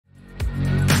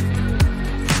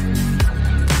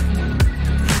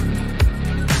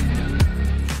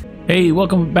Hey,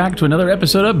 welcome back to another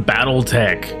episode of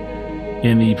Battletech.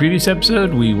 In the previous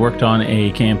episode, we worked on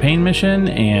a campaign mission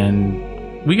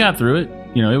and we got through it.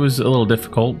 You know, it was a little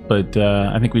difficult, but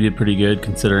I think we did pretty good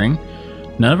considering.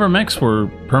 None of our mechs were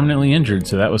permanently injured,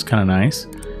 so that was kind of nice.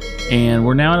 And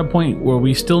we're now at a point where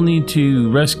we still need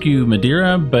to rescue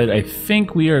Madeira, but I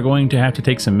think we are going to have to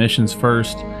take some missions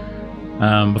first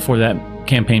before that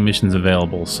campaign mission's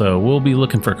available. So we'll be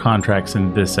looking for contracts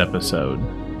in this episode.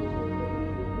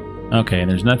 Okay,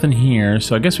 there's nothing here,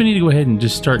 so I guess we need to go ahead and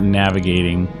just start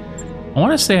navigating. I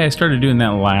want to say I started doing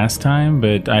that last time,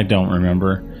 but I don't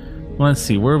remember. Let's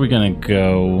see, where are we going to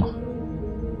go?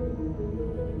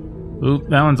 Oop,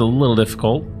 that one's a little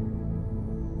difficult.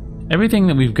 Everything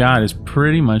that we've got is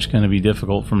pretty much going to be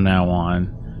difficult from now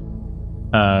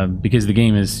on. Because the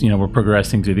game is, you know, we're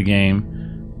progressing through the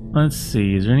game. Let's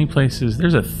see, is there any places?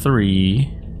 There's a 3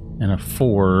 and a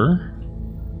 4,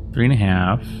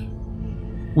 3.5.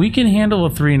 We can handle a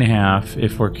 3.5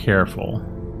 if we're careful.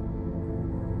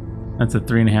 That's a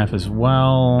 3.5 as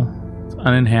well. It's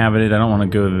uninhabited. I don't want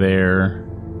to go there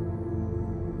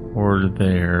or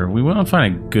there. We want to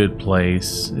find a good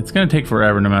place. It's going to take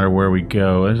forever no matter where we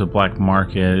go. There's a black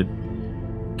market.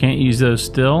 Can't use those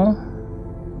still.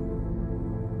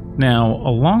 Now,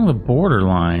 along the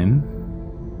borderline,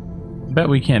 I bet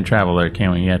we can't travel there,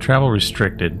 can we? Yeah, travel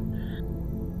restricted.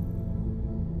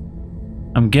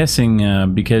 I'm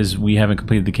guessing because we haven't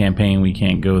completed the campaign, we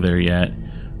can't go there yet.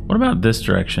 What about this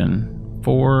direction?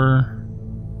 4...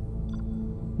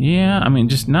 Yeah, I mean,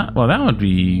 just not... Well, that would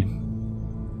be...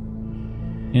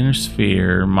 Inner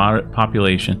sphere, moderate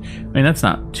population. I mean, that's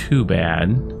not too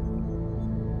bad.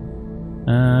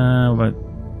 But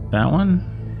that one?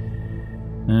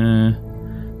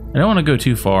 I don't want to go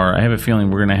too far. I have a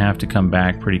feeling we're going to have to come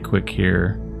back pretty quick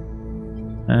here.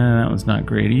 That one's not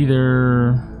great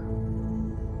either.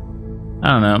 I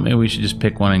don't know, maybe we should just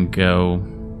pick one and go.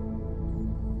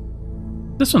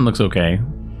 This one looks okay.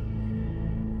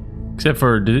 Except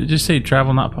for, did it just say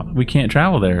travel not... We can't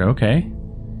travel there, okay.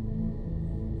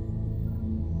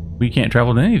 We can't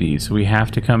travel to any of these, so we have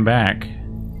to come back.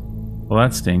 Well,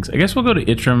 that stinks. I guess we'll go to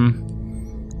Itram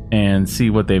and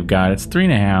see what they've got. It's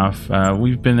 3.5.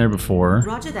 We've been there before.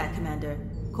 Roger that, Commander.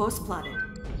 Course plotted.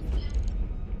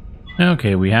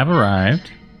 Okay, we have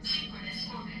arrived.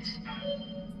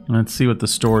 Let's see what the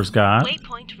store's got.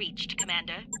 Waypoint reached,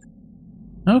 Commander.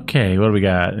 Okay, what do we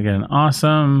got? We got an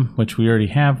awesome, which we already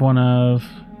have one of.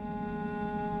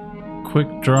 Quick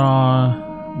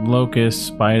draw, locust,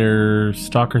 spider,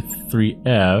 stalker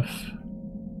 3F.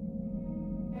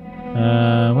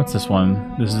 What's this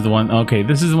one? This is the one. Okay,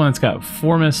 this is the one that's got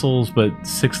 4 missiles but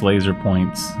 6 laser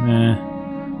points.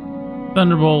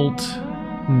 Thunderbolt,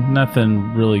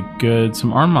 nothing really good.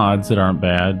 Some arm mods that aren't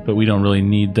bad, but we don't really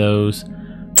need those.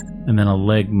 And then a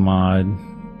leg mod.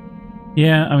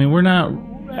 Yeah, I mean, we're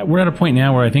at a point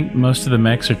now where I think most of the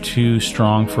mechs are too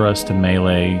strong for us to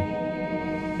melee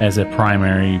as a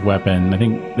primary weapon. I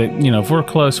think that, you know, if we're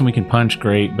close and we can punch,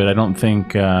 great, but I don't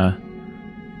think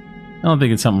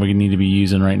it's something we need to be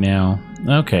using right now.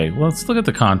 Okay, well, let's look at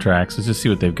the contracts. Let's just see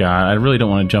what they've got. I really don't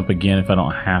want to jump again if I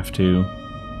don't have to.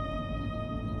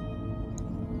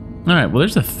 Alright, well,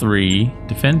 there's a 3.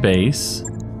 Defend base.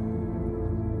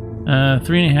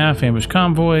 3.5 ambush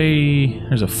convoy.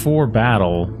 There's a 4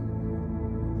 battle.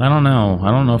 I don't know.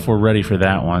 I don't know if we're ready for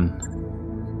that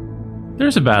one.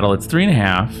 There's a battle. It's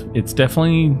 3.5. It's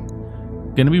definitely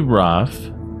going to be rough,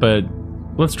 but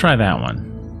let's try that one.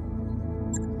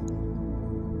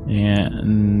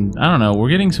 And I don't know. We're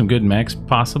getting some good mechs,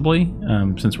 possibly,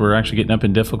 since we're actually getting up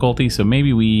in difficulty. So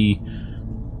maybe we...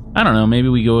 I don't know. Maybe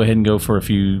we go ahead and go for a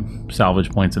few salvage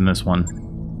points in this one.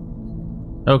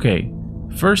 Okay.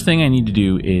 First thing I need to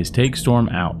do is take Storm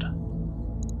out.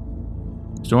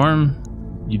 Storm,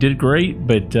 you did great,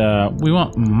 but we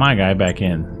want my guy back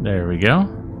in. There we go.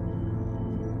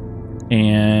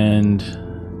 And,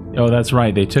 oh, that's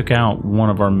right. They took out one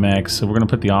of our mechs, so we're going to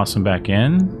put the Awesome back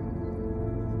in.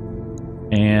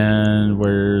 And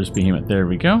where's Behemoth? There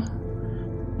we go.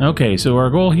 Okay, so our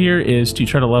goal here is to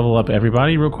try to level up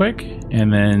everybody real quick,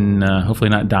 and then hopefully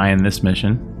not die in this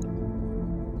mission.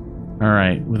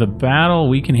 Alright, with a battle,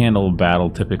 we can handle a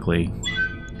battle typically.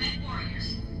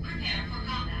 MechWarriors, prepare for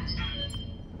combat.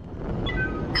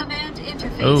 Command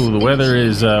interface. Oh, the weather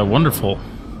is wonderful.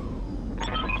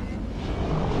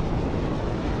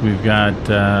 We've got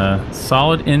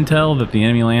solid intel that the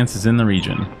enemy lance is in the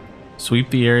region.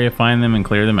 Sweep the area, find them, and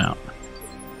clear them out.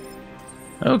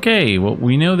 Okay, well,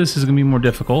 we know this is going to be more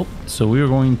difficult, so we are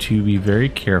going to be very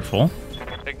careful.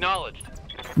 Acknowledged.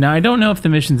 Now, I don't know if the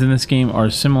missions in this game are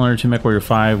similar to MechWarrior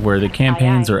 5, where the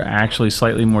campaigns are actually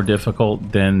slightly more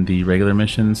difficult than the regular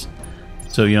missions.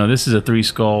 So, you know, this is a 3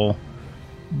 skull,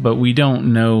 but we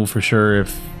don't know for sure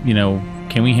if, you know,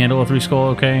 can we handle a 3 skull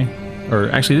okay?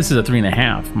 Or actually, this is a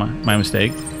 3.5, my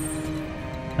mistake.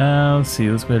 Let's see,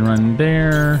 let's go ahead and run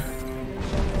there.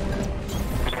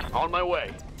 On my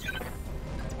way.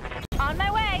 On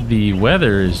my way. The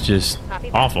weather is just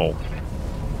awful.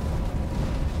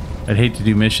 I'd hate to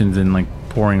do missions in like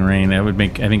pouring rain. That would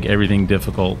make, I think, everything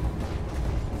difficult.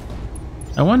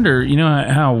 I wonder, you know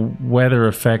how weather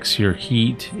affects your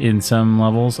heat in some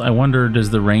levels? I wonder, does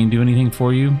the rain do anything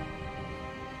for you?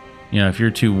 You know, if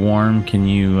you're too warm, can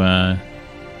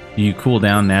you cool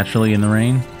down naturally in the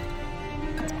rain?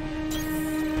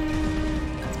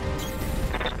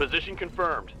 Position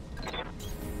confirmed.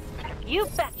 You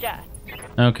betcha.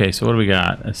 Okay, so what do we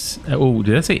got? Oh,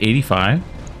 did that say 85?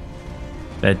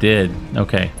 That did.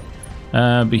 Okay.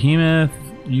 Behemoth,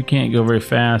 you can't go very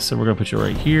fast, so we're going to put you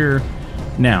right here.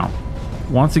 Now,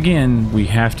 once again, we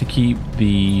have to keep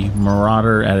the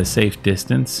Marauder at a safe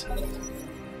distance.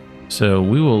 So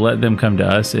we will let them come to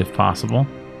us if possible.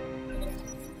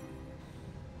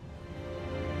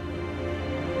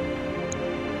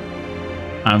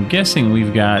 I'm guessing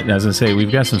we've got, as I say,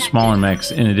 we've got some smaller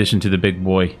mechs in addition to the big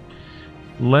boy.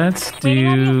 Let's do,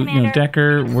 you know,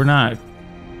 Decker, we're not,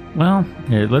 well,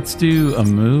 here, let's do a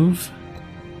move.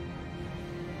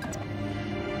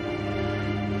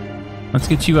 Let's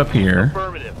get you up here.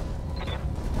 Affirmative.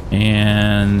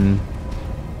 And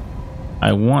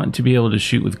I want to be able to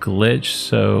shoot with glitch,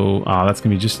 so, oh, that's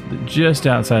gonna be just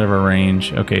outside of our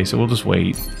range. Okay, so we'll just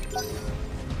wait.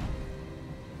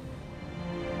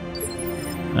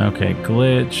 Okay,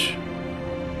 glitch.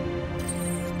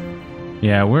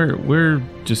 Yeah, we're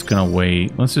just gonna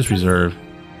wait. Let's just reserve.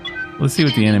 Let's see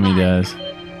what the enemy does.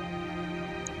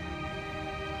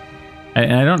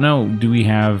 And I don't know, do we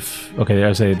have... Okay,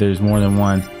 I say there's more than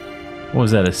one. What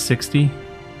was that, a 60?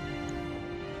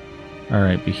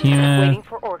 Alright, Behemoth. Waiting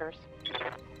for orders.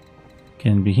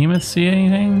 Can Behemoth see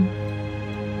anything?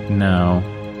 No.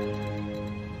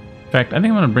 In fact, I think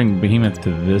I'm going to bring Behemoth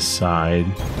to this side.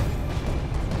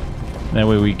 That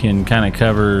way we can kind of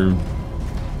cover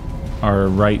our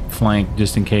right flank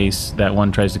just in case that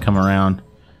one tries to come around.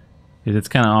 It's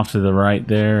kind of off to the right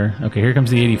there. Okay, here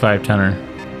comes the 85 tonner.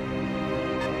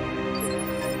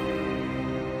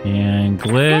 And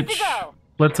glitch.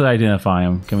 Let's identify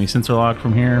him. Can we sensor lock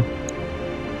from here?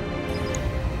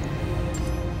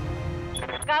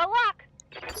 Got a lock.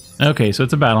 Okay, so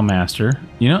it's a battle master.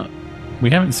 You know, we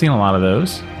haven't seen a lot of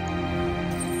those.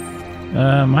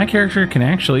 My character can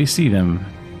actually see them.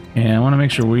 And I want to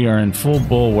make sure we are in full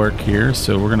bulwark here,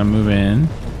 so we're going to move in.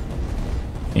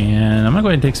 And I'm going to go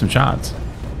ahead and take some shots.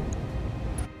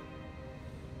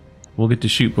 We'll get to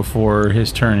shoot before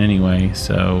his turn anyway,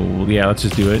 so yeah, let's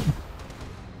just do it.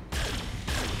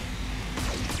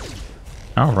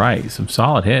 Alright, some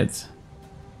solid hits.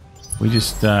 We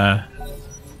just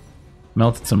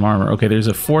melted some armor. Okay, there's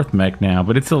a 4th mech now,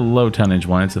 but it's a low tonnage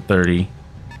one. It's a 30.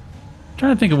 I'm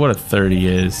trying to think of what a 30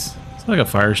 is. It's like a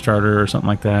fire starter or something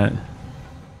like that.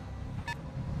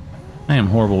 I am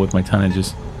horrible with my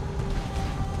tonnages.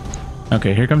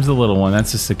 Okay, here comes the little one.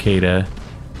 That's a cicada.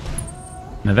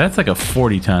 Now that's like a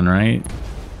 40 ton, right?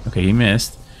 Okay, he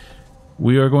missed.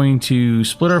 We are going to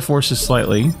split our forces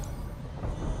slightly.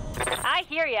 I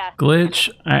hear ya. Glitch,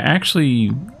 I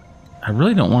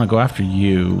really don't want to go after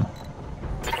you.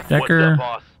 Decker, What's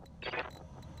up, boss?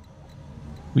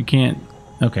 we can't.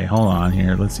 Okay, hold on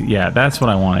here. Let's see. Yeah, that's what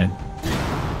I wanted.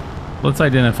 Let's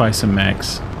identify some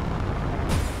mechs.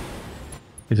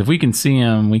 Because if we can see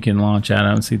them, we can launch at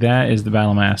them. See, that is the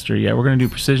Battle Master. Yeah, we're going to do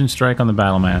precision strike on the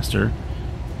Battle Master.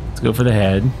 Let's go for the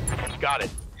head. Got it.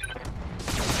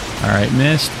 Alright,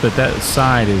 missed, but that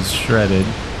side is shredded.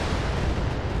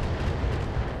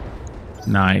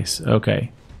 Nice,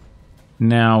 okay.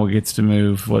 Now it gets to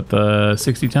move, what, the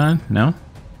 60 ton? No?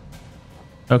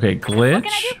 Okay, glitch. What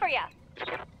can I do for ya?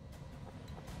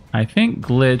 I think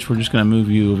glitch, we're just going to move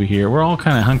you over here. We're all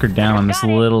kind of hunkered down on this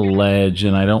little ledge,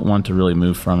 and I don't want to really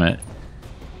move from it.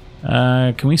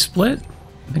 Can we split?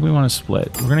 I think we want to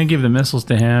split. We're going to give the missiles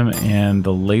to him and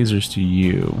the lasers to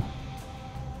you.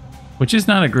 Which is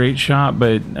not a great shot,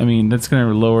 but, I mean, that's going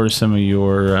to lower some of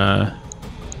your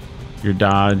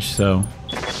dodge, so...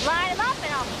 Line 'em up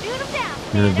and I'll shoot 'em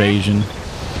down. Your evasion.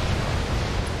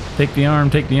 Take the arm,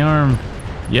 take the arm.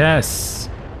 Yes!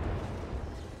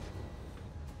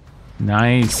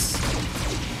 Nice.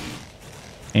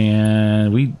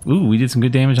 And we did some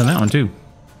good damage on that one too.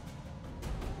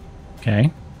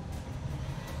 Okay.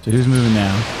 So who's moving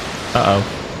now? Uh-oh.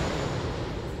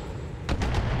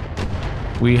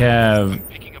 We have... I'm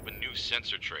picking up a new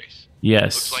sensor trace.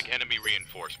 Yes. Looks like enemy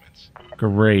reinforcements.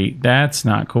 Great. That's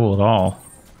not cool at all.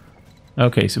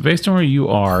 Okay, so based on where you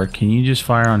are, can you just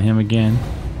fire on him again?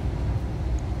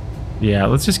 Yeah,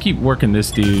 let's just keep working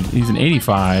this dude. He's an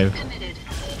 85.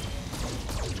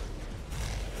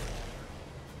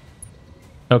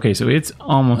 Okay, so it's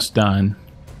almost done.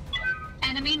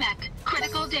 Enemy mech.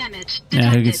 Critical damage. Now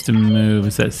who gets to move?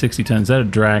 Is that 60 tons? Is that a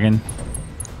dragon?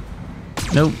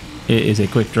 Nope. It is a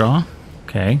quick draw.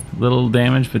 Okay, little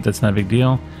damage, but that's not a big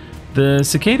deal. The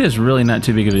cicada is really not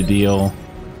too big of a deal.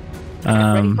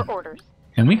 Ready for orders.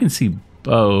 And we can see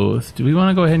both. Do we want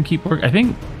to go ahead and keep working? I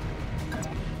think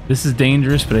this is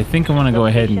dangerous, but I think I want to go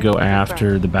ahead and go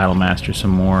after the Battle Master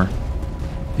some more.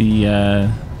 The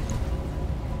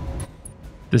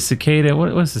cicada,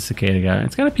 what's the cicada got?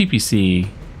 It's got a PPC,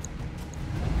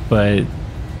 but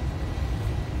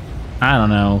I don't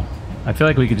know. I feel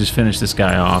like we could just finish this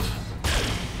guy off.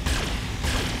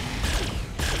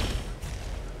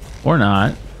 Or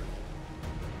not.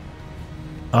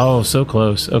 Oh, so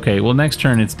close. Okay, well, next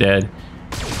turn it's dead.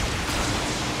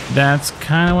 That's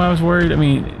kind of why I was worried. I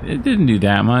mean, it didn't do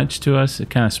that much to us. It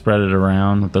kind of spread it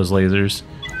around with those lasers.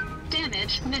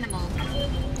 Damage minimal.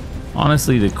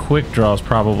 Honestly, the quick draw is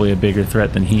probably a bigger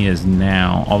threat than he is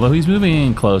now. Although he's moving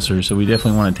in closer, so we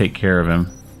definitely want to take care of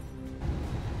him.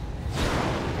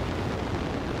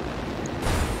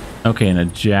 Okay, and a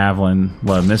javelin.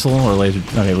 What, a missile or laser?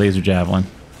 Okay, laser javelin.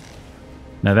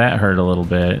 Now that hurt a little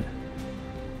bit.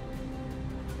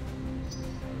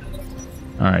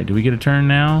 Alright, do we get a turn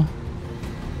now?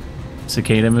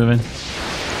 Cicada moving?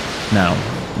 No,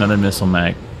 another missile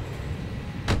mech.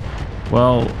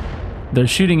 Well, they're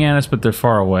shooting at us, but they're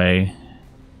far away.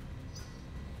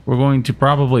 We're going to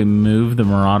probably move the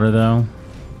Marauder, though.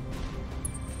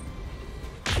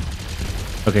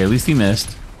 Okay, at least he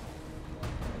missed.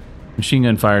 Machine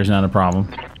gun fire is not a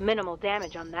problem. Minimal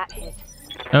damage on that hit.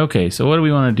 Okay, so what do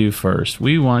we want to do first?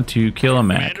 We want to kill a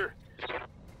mech. Commander.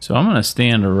 So I'm going to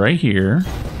stand right here.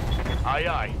 Aye,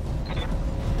 aye.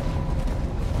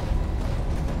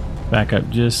 Back up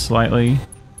just slightly.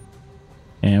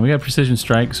 And we got precision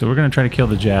strike, so we're going to try to kill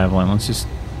the javelin. Let's just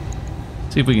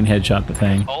see if we can headshot the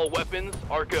thing. All weapons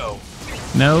are go.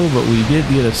 No, but we did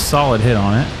get a solid hit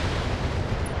on it.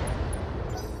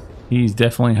 He's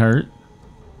definitely hurt.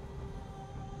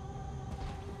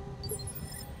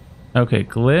 Okay,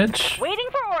 Glitch. Waiting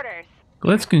for orders.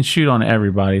 Glitch can shoot on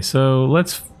everybody, so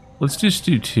let's just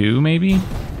do 2, maybe.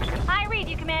 I read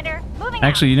you, Commander. Moving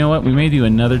Actually, you know what? We may do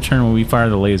another turn when we fire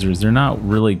the lasers. They're not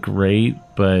really great,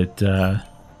 but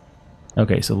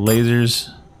okay, so lasers.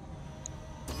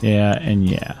 Yeah, and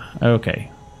yeah.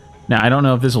 Okay. Now, I don't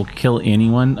know if this will kill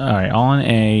anyone. All right, all in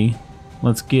A.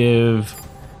 Let's give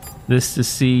this to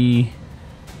C.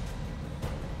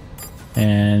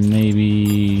 And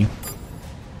maybe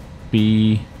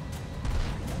B.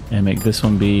 And make this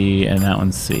one B and that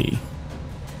one C.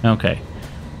 Okay.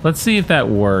 Let's see if that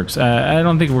works. I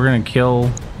don't think we're going to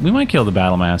kill... We might kill the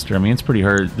Battle Master. I mean, it's pretty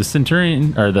hurt. The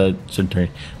Centurion... Or the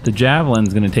Centurion... The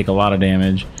Javelin's going to take a lot of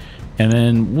damage. And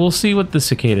then we'll see what the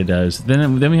Cicada does.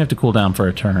 Then we have to cool down for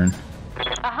a turn.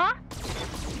 Uh-huh.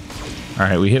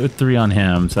 Alright, we hit with 3 on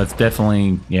him. So that's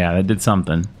definitely... Yeah, that did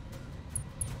something.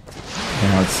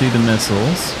 Now let's see the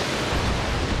missiles.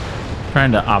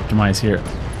 Trying to optimize here.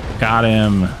 Got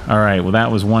him. Alright, well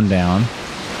that was 1 down.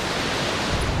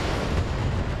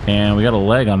 And we got a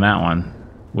leg on that one,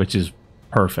 which is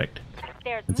perfect.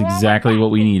 That's exactly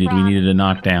what we needed. We needed a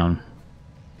knockdown.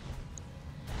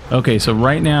 Okay, so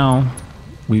right now,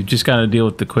 we've just got to deal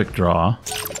with the quick draw.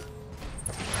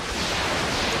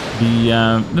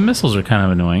 The missiles are kind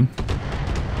of annoying.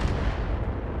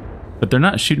 But they're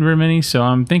not shooting very many, so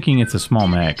I'm thinking it's a small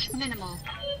mech.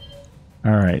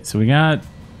 Alright, so we got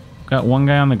one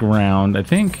guy on the ground. I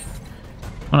think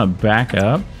I want to back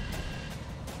up.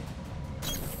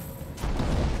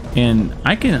 And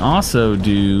I can also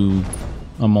do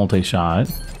a multi-shot.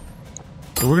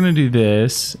 So we're going to do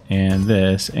this, and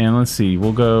let's see,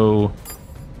 we'll go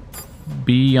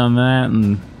B on that,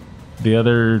 and the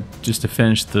other just to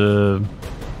finish the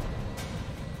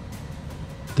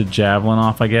javelin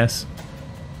off, I guess.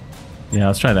 Yeah,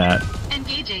 let's try that.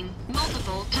 Engaging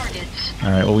multiple targets.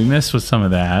 Alright, well we missed with some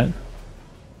of that.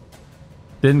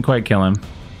 Didn't quite kill him.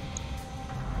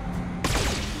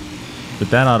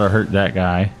 But that ought to hurt that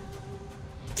guy.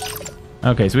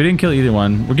 Okay, so we didn't kill either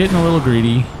one. We're getting a little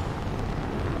greedy.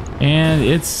 And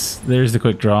there's the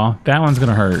quick draw. That one's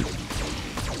gonna hurt.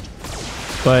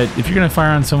 But if you're gonna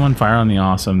fire on someone, fire on the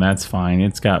awesome. That's fine.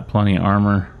 It's got plenty of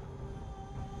armor.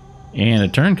 And a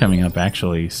turn coming up,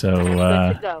 actually. So, Good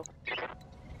to go.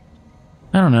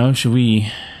 I don't know.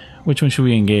 Which one should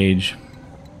we engage?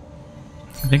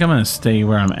 I think I'm going to stay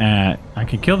where I'm at. I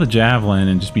could kill the javelin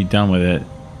and just be done with it.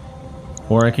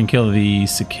 Or I can kill the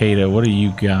cicada. What do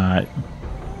you got?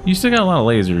 You still got a lot of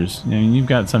lasers. I mean, you've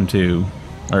got some too.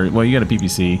 Or, well, you got a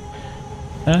PPC.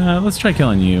 Let's try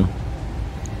killing you.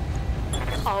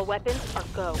 All weapons are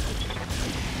go.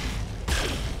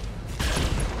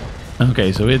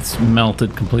 Okay, so it's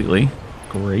melted completely.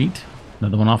 Great.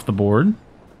 Another one off the board.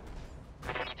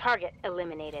 Target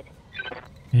eliminated.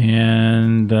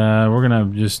 And we're gonna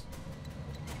just...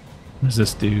 What does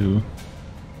this do?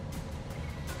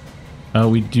 Oh,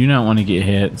 we do not want to get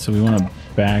hit, so we want to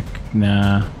back...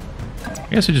 Nah. I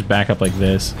guess we just back up like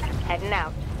this. Heading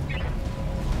out.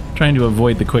 Trying to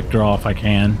avoid the quick draw if I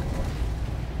can.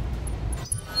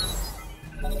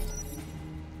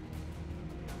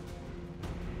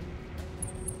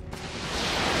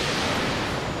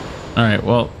 Alright,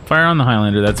 well, fire on the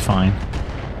Highlander, that's fine.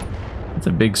 That's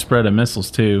a big spread of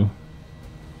missiles, too.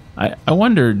 I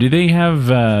wonder, do they have,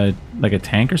 like a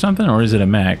tank or something, or is it a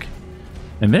mech?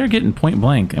 And they're getting point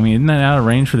blank. I mean, isn't that out of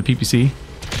range for the PPC?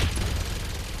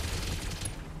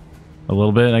 A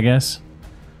little bit, I guess.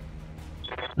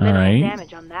 Alright.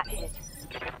 Damage on that hit.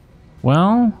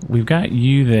 Well, we've got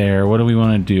you there. What do we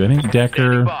want to do? I think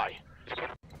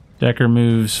Decker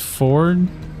moves forward.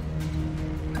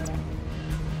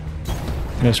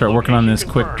 I'm gonna start working on this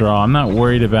quick draw. I'm not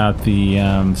worried about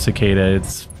the cicada.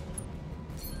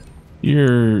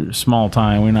 You're small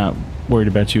time. We're not worried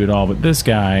about you at all. But this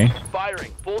guy.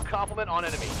 Firing. Full complement on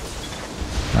enemy.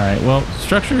 All right. Well,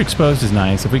 structure exposed is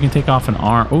nice. If we can take off an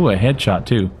arm. Oh, a headshot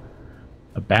too.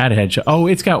 A bad headshot. Oh,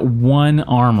 it's got 1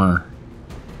 armor.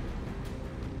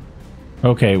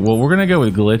 Okay. Well, we're gonna go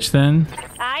with glitch then.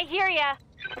 I hear ya.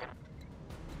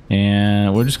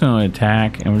 And we're just going to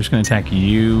attack, and we're just going to attack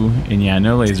you. And yeah,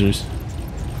 no lasers.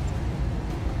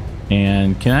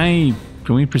 And can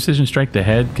we precision strike the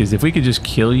head? Because if we could just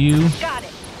kill you. Got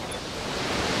it.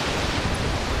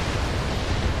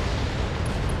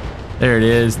 There it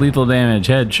is. Lethal damage,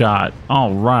 headshot.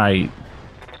 All right.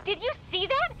 Did you see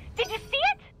that? Did you see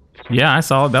it? Yeah, I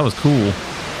saw it. That was cool.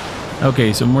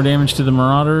 Okay, so more damage to the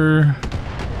Marauder.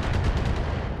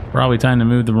 Probably time to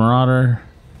move the Marauder.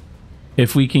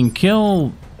 If we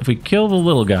kill the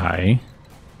little guy,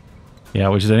 yeah,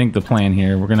 which is I think the plan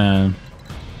here, we're gonna,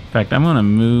 in fact, I'm gonna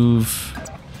move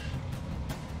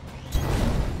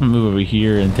over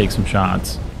here and take some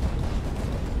shots.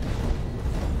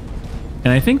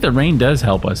 And I think the rain does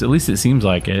help us, at least it seems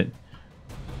like it.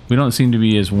 We don't seem to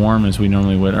be as warm as we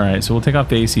normally would. Alright, so we'll take off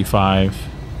the AC-5.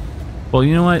 Well,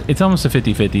 you know what? It's almost a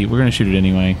 50-50. We're gonna shoot it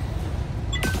anyway.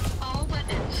 All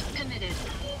weapons committed.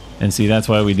 And see, that's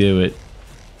why we do it.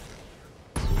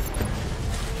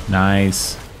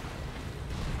 Nice.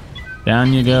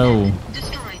 Down you go.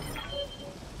 Destroyed.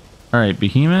 Alright,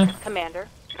 Behemoth. Commander.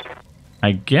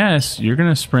 I guess you're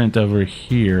gonna sprint over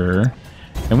here.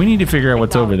 And we need to figure out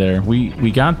what's over there.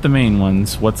 We got the main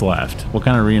ones. What's left? What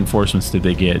kind of reinforcements did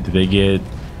they get? Did they get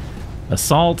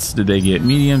assaults? Did they get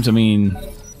mediums? I mean,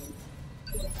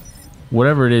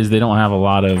 whatever it is, they don't have a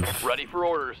lot of Ready for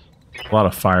orders.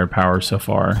 firepower so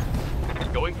far.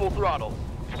 Going full throttle.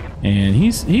 And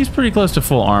he's pretty close to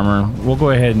full armor. We'll go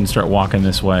ahead and start walking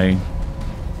this way.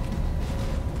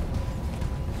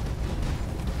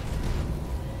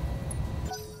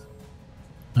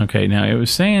 Okay, now it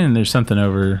was saying there's something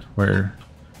over where...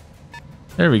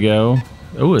 There we go.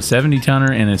 Oh, a 70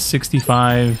 tonner and a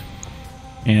 65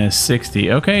 and a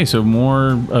 60. Okay, so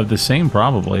more of the same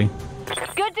probably.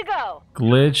 Good to go.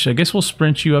 Glitch. I guess we'll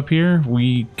sprint you up here.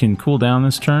 We can cool down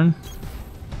this turn.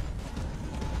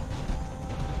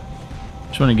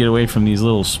 Just want to get away from these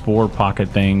little spore pocket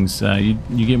things.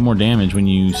 You get more damage when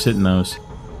you sit in those.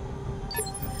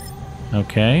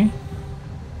 Okay.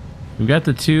 We've got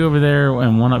the 2 over there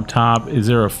and 1 up top. Is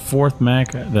there a 4th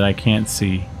mech that I can't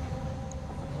see?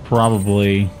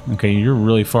 Probably. Okay, you're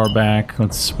really far back.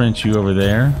 Let's sprint you over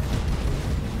there.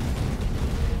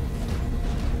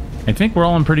 I think we're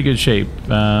all in pretty good shape.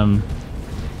 The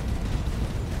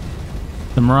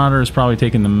Marauder is probably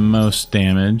taking the most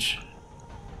damage.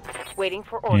 Waiting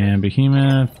for orders. And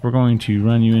Behemoth, we're going to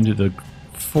run you into the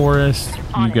forest.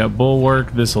 You've got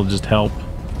Bulwark. This will just help.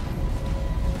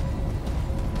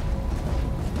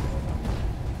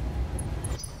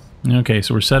 Okay,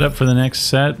 so we're set up for the next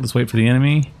set. Let's wait for the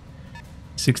enemy.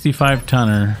 65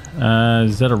 tonner.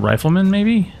 Is that a rifleman,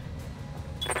 maybe?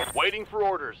 Waiting for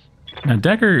orders. Now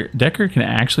Decker can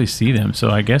actually see them, so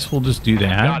I guess we'll just do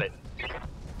that. Got it.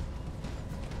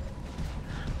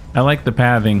 I like the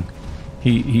pathing.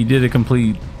 He did a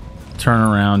complete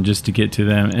turnaround just to get to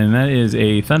them, and that is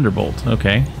a Thunderbolt.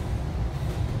 Okay.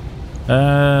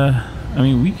 I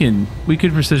mean, we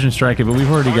could precision strike it, but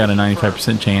we've already got a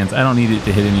 95% chance. I don't need it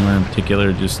to hit anywhere in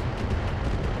particular. Just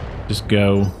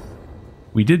go.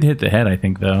 We did hit the head, I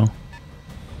think, though.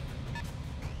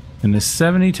 And the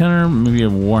 70-tonner, maybe a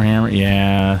Warhammer.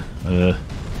 Yeah.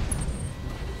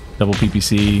 Double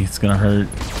PPC. It's gonna hurt.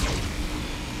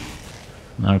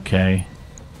 Okay.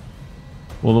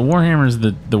 Well, the Warhammer is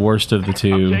the worst of the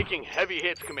two. I'm taking heavy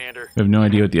hits, Commander. We have no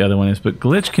idea what the other one is, but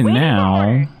Glitch can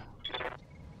now.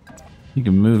 You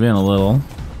can move in a little.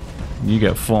 You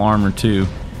got full armor too.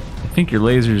 I think your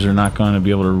lasers are not going to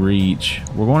be able to reach.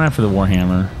 We're going after the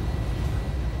Warhammer.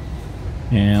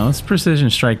 And let's precision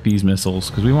strike these missiles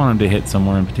because we want them to hit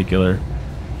somewhere in particular.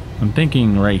 I'm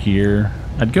thinking right here.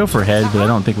 I'd go for head, but I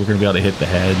don't think we're going to be able to hit the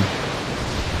head.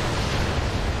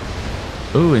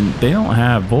 Ooh, and they don't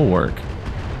have bulwark.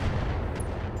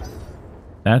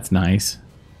 That's nice.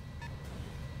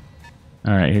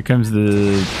 Alright, here comes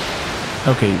the...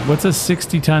 Okay, what's a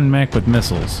 60-ton mech with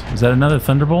missiles? Is that another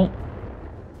Thunderbolt?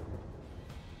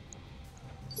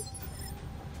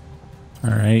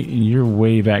 Alright, you're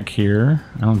way back here.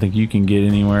 I don't think you can get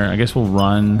anywhere. I guess we'll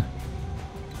run.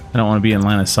 I don't want to be in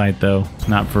line of sight, though.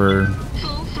 Not for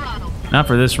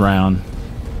this round.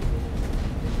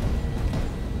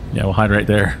 Yeah, we'll hide right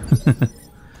there.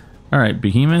 Alright,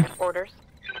 Behemoth. Orders.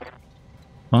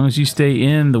 As long as you stay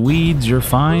in the weeds, you're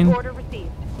fine. Order received.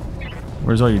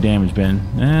 Where's all your damage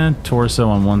been? Torso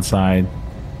on one side.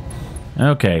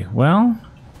 Okay, well,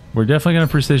 we're definitely going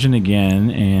to precision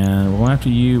again, and we'll have to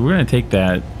use... We're going to take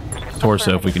that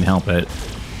torso if we can help it.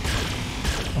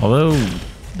 Although,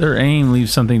 their aim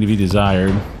leaves something to be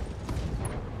desired.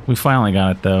 We finally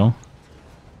got it, though.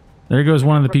 There goes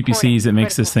one of the PPCs that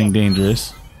makes this thing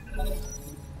dangerous.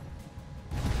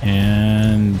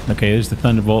 And, okay, there's the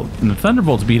Thunderbolt. And the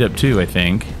Thunderbolt's beat up too, I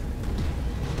think.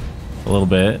 A little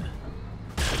bit.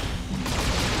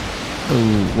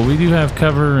 Oh, well, we do have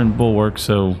cover and bulwark,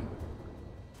 so...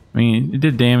 I mean, it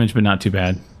did damage, but not too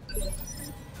bad.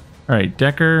 Alright,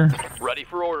 Decker. Ready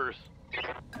for orders.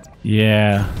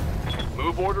 Yeah.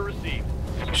 Move order received.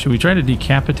 Should we try to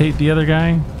decapitate the other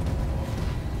guy?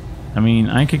 I mean,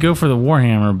 I could go for the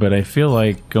Warhammer, but I feel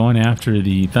like going after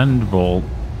the Thunderbolt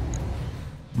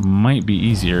might be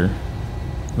easier.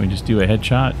 Can we just do a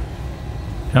headshot?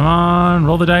 Come on,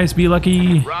 roll the dice, be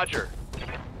lucky. Roger.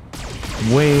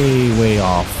 Way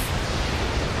off.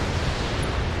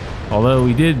 Although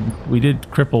we did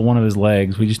cripple one of his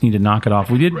legs. We just need to knock it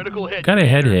off. We did got a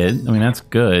head hit. I mean, that's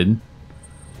good.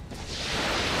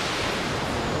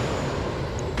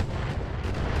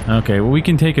 Okay, well, we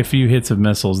can take a few hits of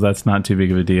missiles. That's not too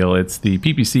big of a deal. It's the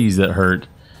PPCs that hurt.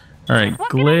 All right,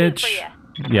 Glitch.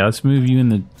 Yeah, let's move you in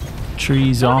the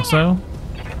trees also.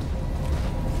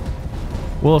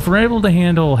 Well, if we're able to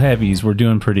handle heavies, we're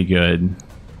doing pretty good.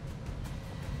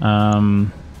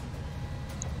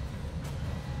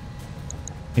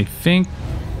 I think...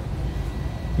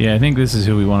 Yeah, I think this is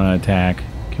who we want to attack.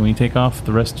 Can we take off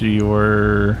the rest of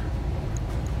your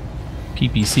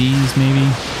PPCs, maybe?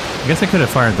 I guess I could have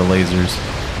fired the lasers.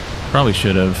 Probably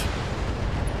should have.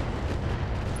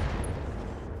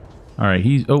 Alright,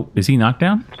 he's... Oh, is he knocked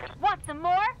down? Want some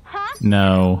more? Huh?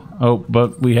 No. Oh,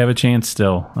 but we have a chance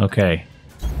still. Okay.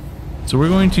 So we're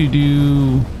going to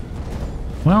do...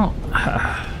 Well,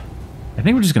 I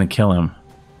think we're just going to kill him.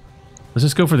 Let's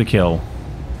just go for the kill.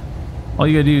 All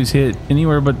you gotta do is hit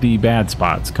anywhere but the bad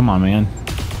spots. Come on, man.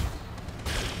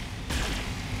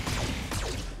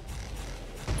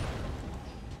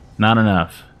 Not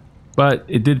enough. But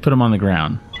it did put him on the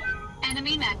ground.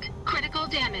 Enemy mech. Critical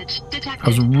damage detected. I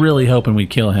was really hoping we'd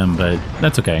kill him, but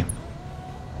that's okay.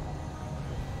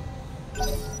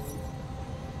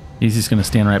 He's just gonna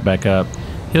stand right back up.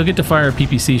 He'll get to fire a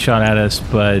PPC shot at us,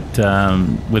 but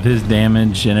with his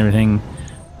damage and everything,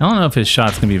 I don't know if his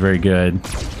shot's gonna be very good.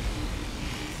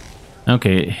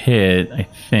 Okay, it hit, I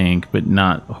think, but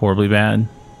not horribly bad.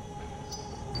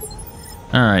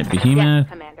 Alright, Behemoth. Yes,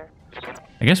 Commander.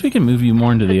 I guess we can move you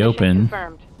more into the open.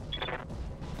 Confirmed.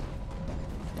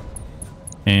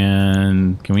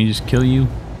 And can we just kill you?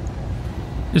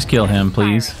 Just kill him,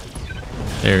 please.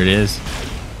 There it is.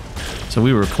 So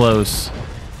we were close.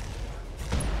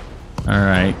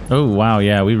 Alright. Oh, wow,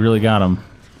 yeah, we really got him.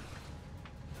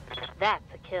 That's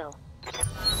a kill.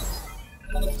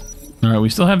 Alright, we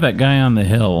still have that guy on the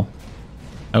hill.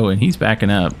 Oh, and he's backing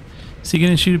up. Is he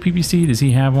going to shoot a PPC? Does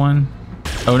he have one?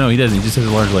 Oh, no, he doesn't. He just has a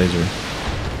large laser.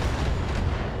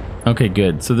 Okay,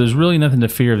 good. So there's really nothing to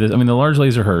fear of this. I mean, the large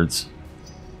laser hurts.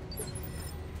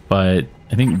 But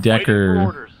I think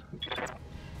Decker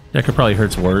probably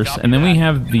hurts worse. And then we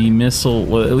have the missile,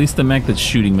 well, at least the mech that's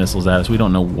shooting missiles at us. We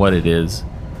don't know what it is.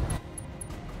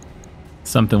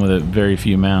 something with a very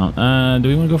few amount. Do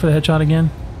we want to go for the headshot again?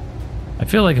 I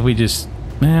feel like if we just...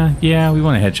 yeah, we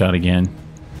want a headshot again.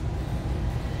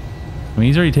 I mean,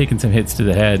 he's already taken some hits to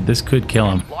the head. This could kill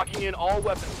him. Locking in all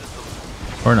weapon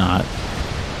systems. Or not.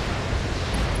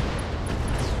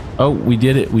 Oh, we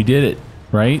did it. We did it.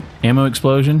 Right? Ammo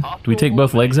explosion. Do we take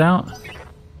both legs out?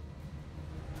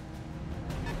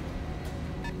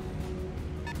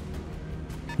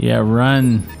 Yeah,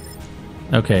 run.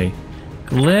 Okay.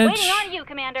 Glitch. Waiting on you,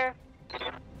 Commander.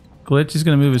 Glitch is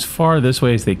going to move as far this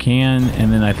way as they can,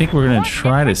 and then I think we're going to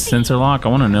try to sensor lock. I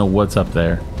want to know what's up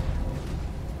there.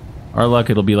 Our luck,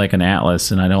 it'll be like an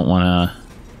Atlas, and I don't want to...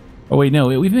 Oh, wait, no.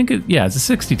 We think it... Yeah, it's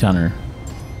a 60-tonner.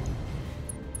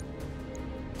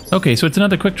 Okay, so it's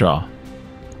another quick draw.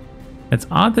 It's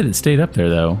odd that it stayed up there,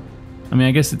 though. I mean,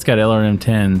 I guess it's got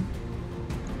LRM-10.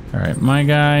 Alright, my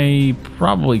guy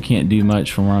probably can't do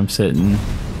much from where I'm sitting.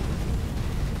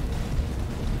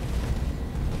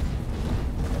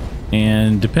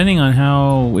 And depending on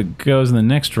how it goes in the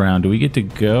next round, do we get to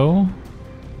go?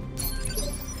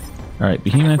 Alright,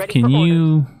 Behemoth, can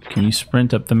you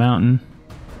sprint up the mountain?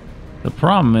 The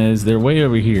problem is they're way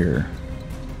over here.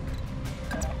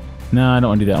 No, I don't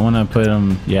want to do that. I want to put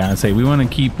them... Yeah, I say we want to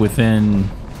keep within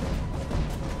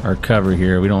our cover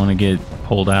here. We don't want to get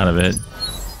pulled out of it.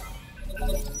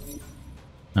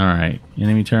 Alright,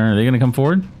 enemy turn. Are they going to come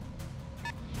forward?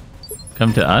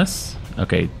 Come to us?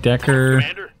 Okay, Decker.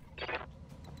 Commander,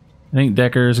 I think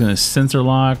Decker is going to sensor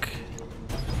lock.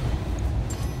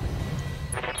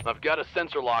 I've got a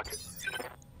sensor lock.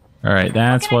 Alright,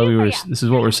 that's why we were... This is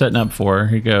what we're setting up for.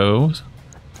 Here goes.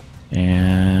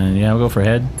 And yeah, we'll go for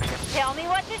head. Tell me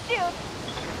what to shoot.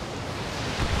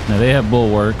 Now they have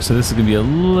bulwark, so this is going to be a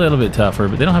little bit tougher,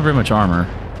 but they don't have very much armor.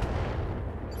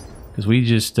 Because we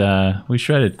just, we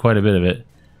shredded quite a bit of it.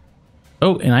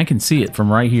 Oh, and I can see it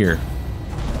from right here.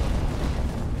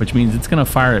 Which means it's going to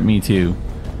fire at me too.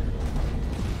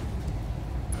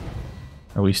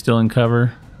 Are we still in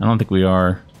cover? I don't think we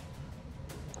are.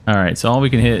 Alright, so all we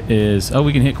can hit is... Oh,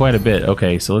 we can hit quite a bit.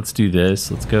 Okay, so let's do this.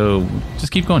 Let's go...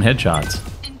 Just keep going headshots.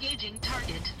 Engaging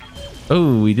target.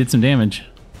 Oh, we did some damage.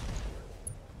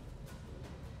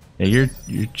 Yeah,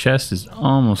 your chest is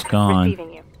almost gone.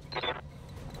 Receiving you.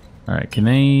 Alright, can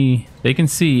they... They can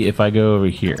see if I go over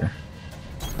here.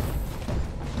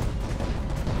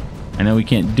 I know we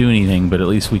can't do anything, but at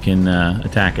least we can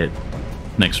attack it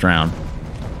next round.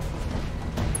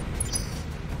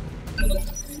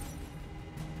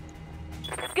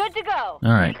 Good to go.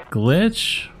 Alright,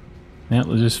 glitch. Yeah,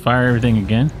 we'll just fire everything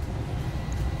again.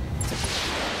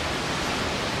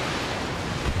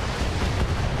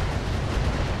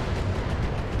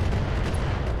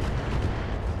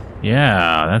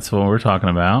 Yeah, that's what we're talking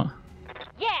about.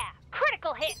 Yeah,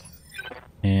 critical hit.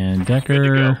 And Good to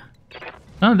Decker...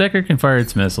 Oh, Decker can fire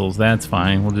its missiles. That's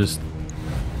fine. We'll just...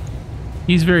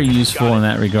 He's very useful in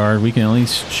that regard. We can at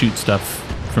least shoot stuff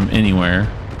from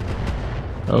anywhere.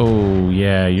 Oh,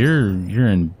 yeah, you're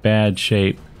in bad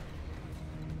shape.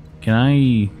 Can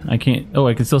I can't... Oh,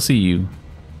 I can still see you.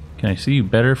 Can I see you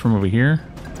better from over here?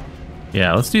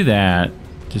 Yeah, let's do that.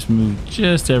 Just move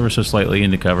just ever so slightly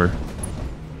into cover.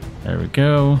 There we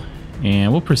go.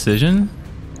 And we'll precision.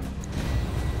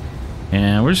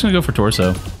 And we're just going to go for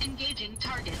torso. Engaging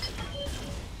target. Is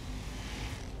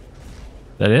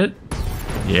that it?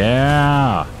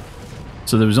 Yeah.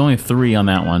 So there was only 3 on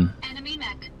that one. Enemy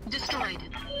mech destroyed.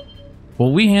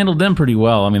 Well, we handled them pretty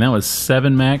well. I mean, that was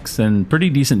 7 mechs and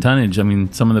pretty decent tonnage. I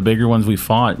mean, some of the bigger ones we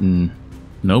fought and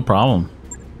no problem.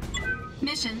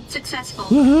 Mission successful.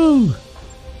 Woohoo!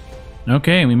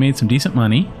 Okay, we made some decent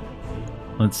money.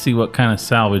 Let's see what kind of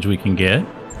salvage we can get.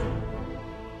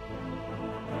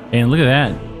 And look at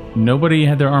that. Nobody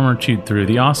had their armor chewed through.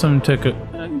 The Awesome took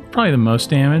probably the most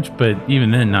damage, but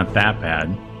even then, not that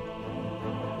bad.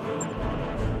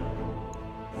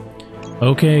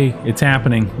 Okay, it's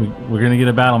happening. We're going to get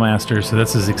a Battle Master, so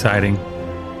this is exciting.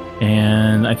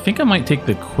 And I think I might take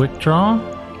the quick draw.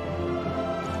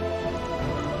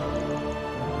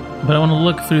 But I want to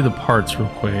look through the parts real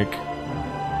quick.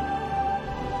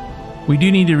 We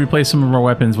do need to replace some of our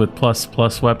weapons with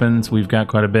plus weapons. We've got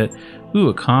quite a bit. Ooh,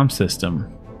 a comm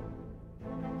system.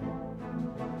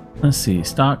 Let's see.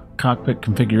 Stock cockpit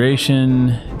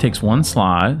configuration. Takes 1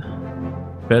 slot.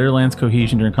 Better lands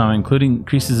cohesion during combat, including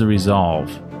increases the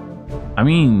resolve. I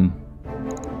mean,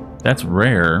 that's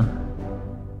rare.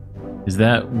 Is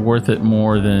that worth it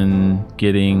more than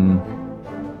getting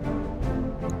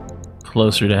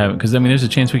closer to having... Because, I mean, there's a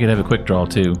chance we could have a quick draw,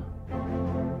 too.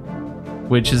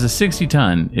 Which is a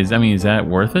 60-ton. Is that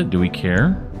worth it? Do we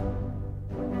care?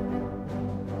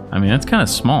 I mean, that's kind of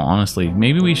small, honestly.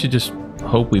 Maybe we should just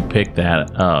hope we pick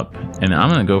that up. And I'm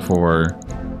gonna go for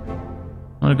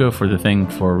the thing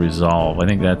for resolve. I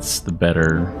think that's the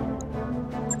better.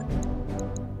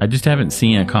 I just haven't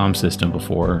seen a comm system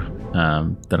before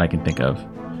that I can think of.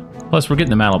 Plus, we're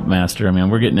getting the Battle Master. I mean,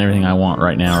 we're getting everything I want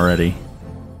right now already.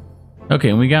 Okay,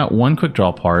 and we got one quick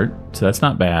draw part, so that's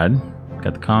not bad.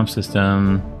 Got the comm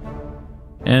system,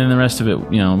 and the rest of it,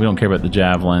 you know, we don't care about the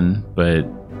javelin, but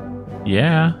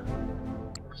yeah.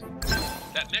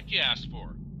 That mech you asked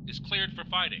for is cleared for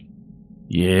fighting.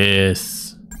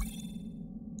 Yes.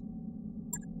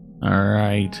 All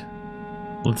right.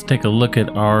 Let's take a look at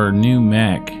our new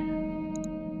mech.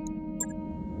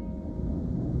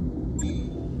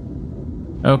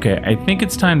 Okay, I think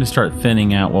it's time to start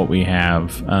thinning out what we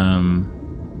have.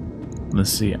 Let's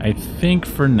see. I think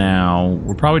for now,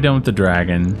 we're probably done with the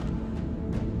dragon.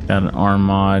 Got an arm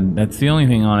mod. That's the only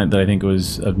thing on it that I think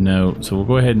was of note. So we'll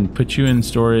go ahead and put you in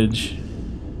storage.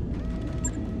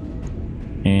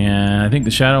 And I think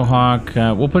the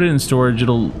Shadowhawk, we'll put it in storage.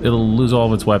 It'll lose all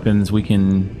of its weapons. We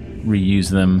can reuse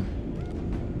them.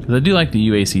 Because I do like the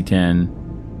UAC-10.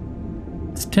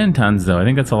 It's 10 tons though. I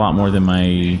think that's a lot more than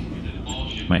my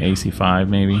AC-5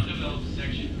 maybe.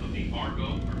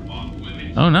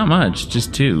 Oh, not much.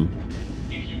 Just 2.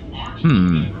 I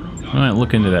might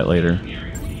look into that later.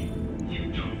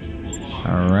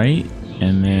 Alright.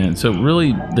 And then, so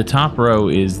really, the top row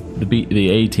is the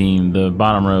A team. The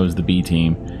bottom row is the B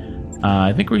team.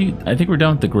 I think we're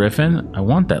done with the Griffin. I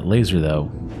want that laser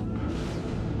though.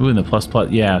 Ooh, and the plus.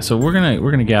 Yeah. So we're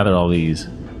gonna gather all these.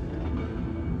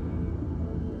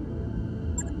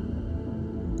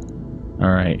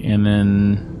 All right, and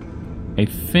then I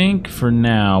think for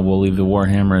now we'll leave the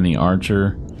Warhammer and the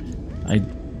Archer. I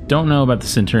don't know about the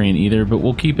Centurion either, but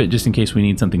we'll keep it just in case we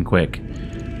need something quick.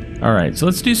 All right, so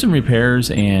let's do some repairs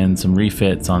and some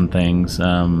refits on things.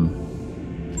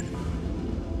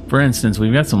 For instance,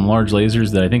 we've got some large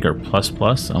lasers that I think are plus.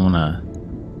 I'm gonna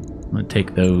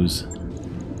take those.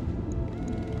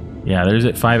 Yeah, there's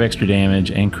at 5 extra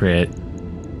damage and crit.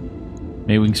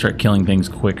 Maybe we can start killing things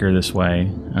quicker this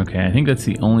way. Okay, I think that's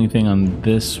the only thing on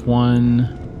this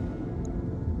one.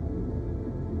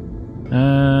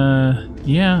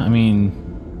 Yeah, I mean,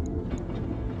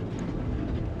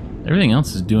 everything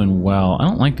else is doing well. I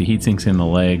don't like the heat sinks in the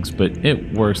legs, but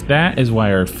it works. That is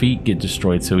why our feet get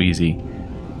destroyed so easy.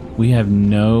 We have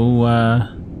no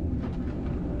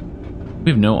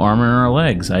armor in our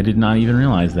legs. I did not even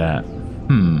realize that.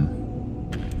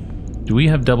 Do we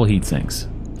have double heat sinks?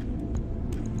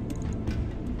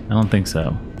 I don't think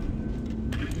so.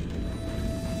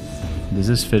 Does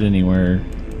this fit anywhere?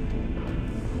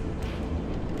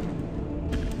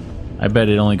 I bet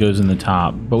it only goes in the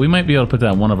top, but we might be able to put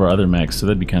that on one of our other mechs, so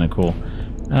that'd be kind of cool.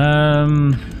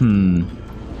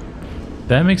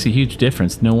 That makes a huge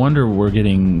difference. No wonder we're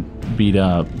getting beat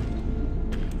up,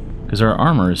 because our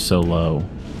armor is so low.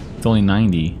 It's only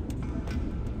 90.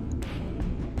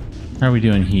 How are we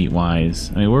doing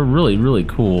heat-wise? I mean, we're really, really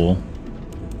cool.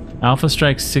 Alpha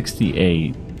Strike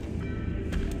 68.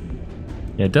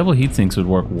 Yeah, double heat sinks would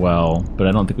work well, but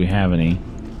I don't think we have any.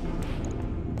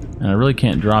 And I really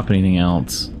can't drop anything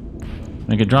else.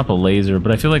 I could drop a laser,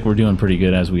 but I feel like we're doing pretty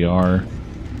good as we are.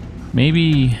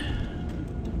 Maybe...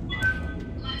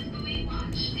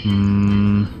 I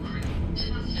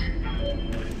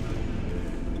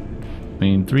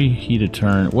mean, 3 heat a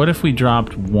turn. What if we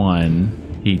dropped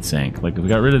 1 heat sink? Like, if we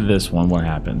got rid of this one, what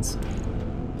happens?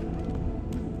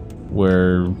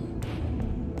 We're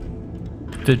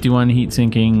 51 heat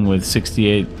sinking with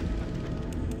 68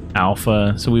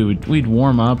 alpha, so we'd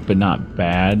warm up, but not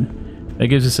bad. That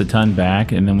gives us a ton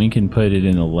back, and then we can put it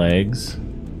in the legs.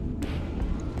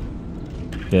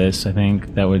 This, I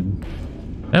think, that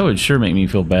would sure make me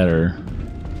feel better.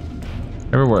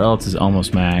 Everywhere else is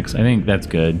almost max. I think that's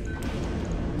good.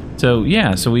 So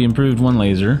yeah, so we improved 1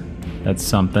 laser. That's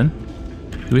something.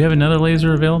 Do we have another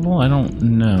laser available? I don't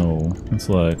know. Let's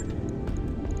look.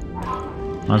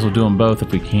 Might as well do them both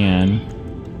if we can.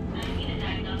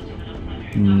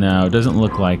 No, it doesn't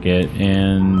look like it.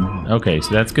 And okay,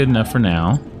 so that's good enough for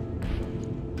now.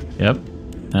 Yep,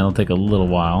 that'll take a little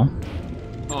while.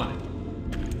 On it.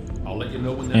 I'll let you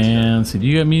know when that's and so, do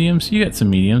you got mediums? You got some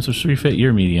mediums. Let's refit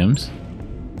your mediums.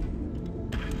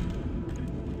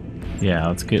 Yeah,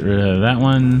 let's get rid of that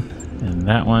one and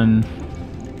that one.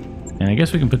 And I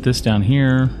guess we can put this down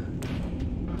here.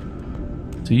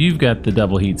 So you've got the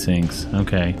double heat sinks.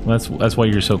 Okay, well, that's why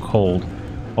you're so cold.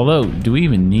 Although, do we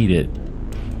even need it?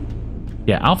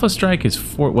 Yeah, Alpha Strike is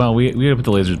 4. Well, we gotta put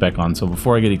the lasers back on. So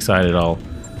before I get excited, I'll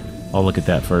look at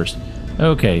that first.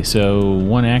 Okay, so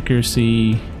 1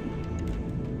 accuracy.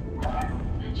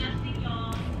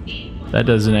 That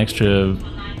does an extra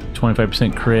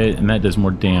 25% crit, and that does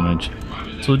more damage.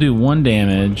 So we'll do 1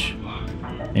 damage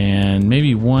and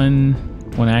maybe one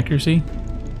accuracy.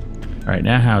 All right,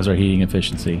 now how's our heating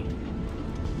efficiency?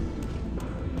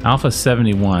 Alpha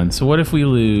 71. So what if we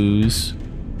lose?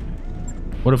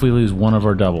 What if we lose one of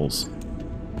our doubles?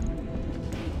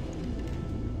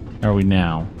 How are we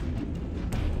now?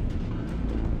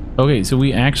 Okay, so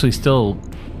we actually still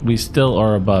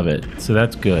are above it, so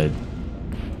that's good.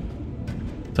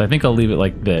 So I think I'll leave it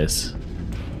like this.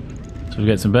 So we've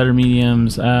got some better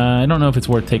mediums. I don't know if it's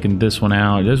worth taking this one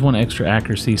out. There's 1 extra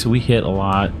accuracy, so we hit a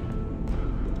lot.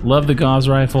 Love the Gauss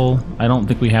rifle. I don't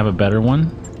think we have a better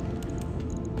one.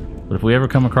 But if we ever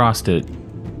come across it,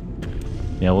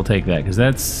 yeah, we'll take that, because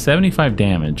that's 75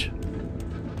 damage.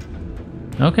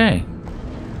 Okay.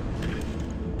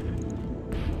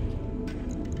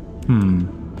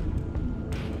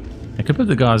 I could put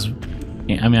the Gauss... I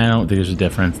mean, I don't think there's a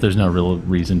difference. There's no real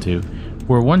reason to.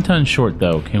 We're 1 ton short,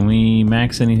 though. Can we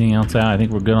max anything else out? I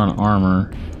think we're good on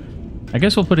armor. I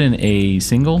guess we'll put in a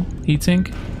single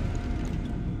heatsink.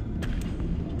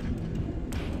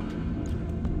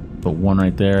 Put 1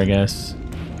 right there, I guess.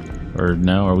 Or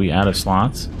no, are we out of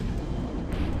slots?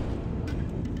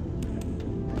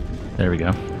 There we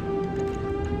go.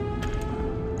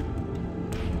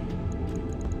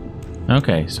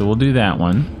 Okay, so we'll do that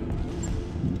one.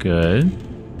 Good.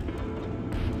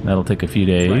 That'll take a few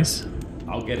days.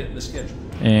 I'll get it in the schedule.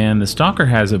 And the Stalker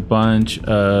has a bunch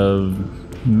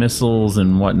of missiles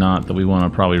and whatnot that we want to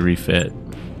probably refit.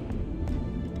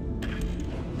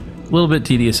 A little bit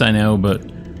tedious, I know, but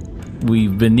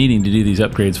we've been needing to do these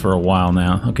upgrades for a while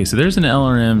now. Okay, so there's an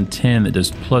LRM 10 that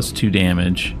does +2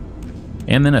 damage,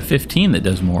 and then a 15 that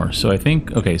does more. So I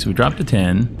think, okay, so we dropped a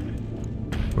 10.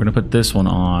 We're gonna put this one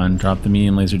on, drop the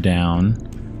medium laser down,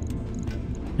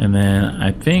 and then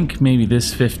I think maybe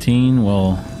this 15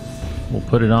 we'll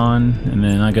put it on, and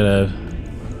then I gotta,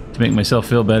 to make myself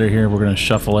feel better here, we're gonna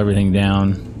shuffle everything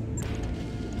down.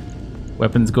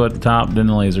 Weapons go at the top, then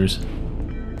the lasers.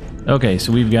 Okay,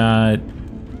 so we've got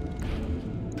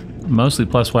mostly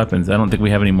plus weapons. I don't think we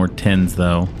have any more 10s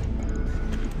though.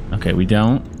 Okay, we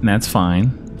don't, and that's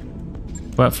fine.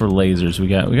 But for lasers, we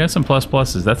got some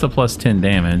pluses. That's a +10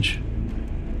 damage.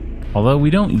 Although we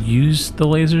don't use the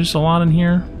lasers a lot in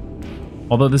here.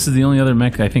 Although this is the only other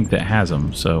mech I think that has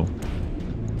them, so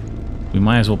we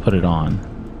might as well put it on.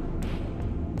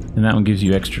 And that one gives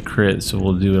you extra crit, so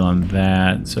we'll do it on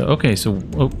that. So okay, so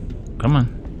oh, come on,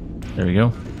 there we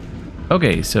go.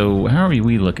 Okay, so how are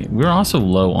we looking? We're also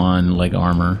low on leg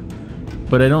armor,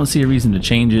 but I don't see a reason to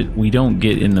change it. We don't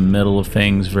get in the middle of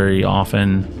things very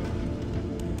often.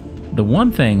 The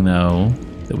one thing, though,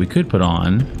 that we could put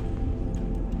on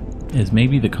is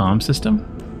maybe the comm system.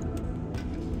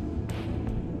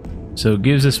 So it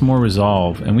gives us more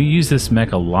resolve, and we use this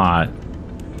mech a lot.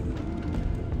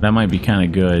 That might be kind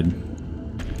of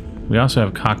good. We also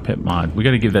have cockpit mod. We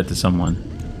got to give that to someone.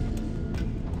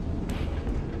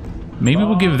 Maybe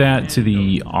we'll give that to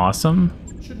the Awesome.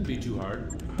 Shouldn't be too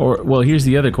hard. Or, well, here's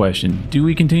the other question. Do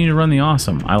we continue to run the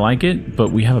Awesome? I like it,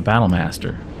 but we have a Battle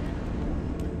Master.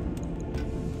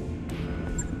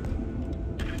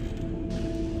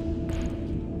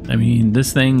 I mean,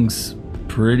 this thing's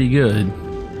pretty good.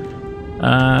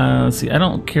 Let's see. I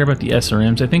don't care about the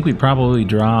SRMs. I think we probably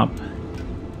drop...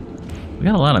 We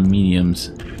got a lot of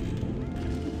mediums.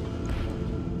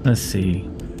 Let's see.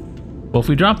 Well, if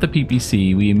we drop the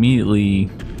PPC, we immediately...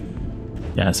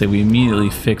 Yeah, I say we immediately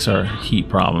fix our heat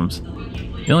problems.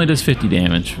 It only does 50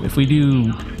 damage. If we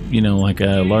do, you know, like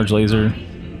a large laser,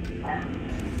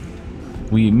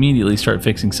 we immediately start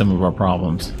fixing some of our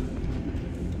problems.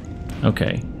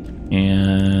 Okay.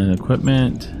 And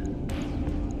equipment,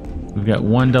 we've got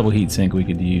 1 double heat sink we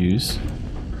could use.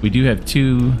 We do have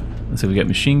 2. Let's say we got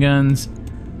machine guns.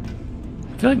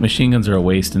 I feel like machine guns are a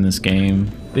waste in this game.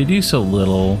 They do so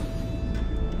little,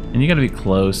 and you got to be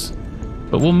close.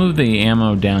 But we'll move the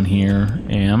ammo down here,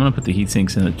 and I'm gonna put the heat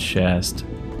sinks in the chest.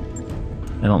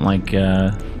 I don't like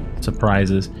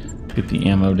surprises. Get the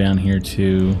ammo down here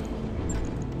too,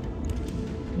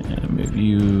 and move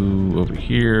you over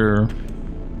here.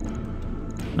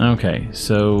 Okay,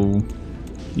 so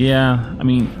yeah, I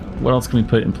mean, what else can we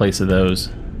put in place of those?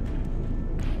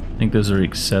 I think those are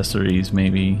accessories,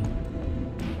 maybe.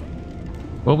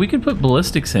 Well, we could put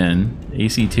ballistics in,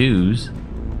 AC2s.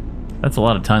 That's a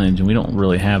lot of tonnage, and we don't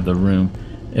really have the room.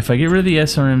 If I get rid of the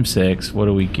SRM6, what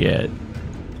do we get?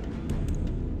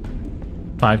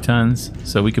 5 tons?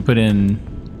 So we could put in,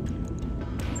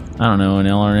 I don't know, an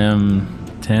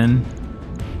LRM 10?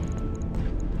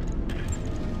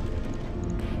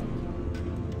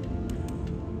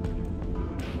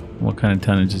 What kind of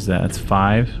tonnage is that? It's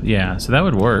 5? Yeah, so that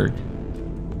would work.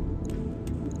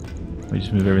 We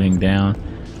just move everything down.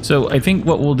 So I think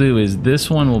what we'll do is this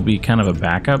one will be kind of a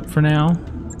backup for now.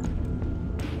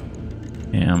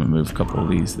 And I'm gonna move a couple of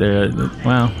these there.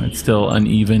 Wow, it's still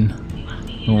uneven.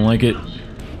 I don't like it.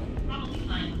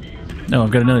 No,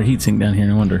 I've got another heatsink down here,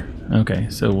 no wonder. Okay,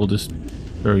 so we'll just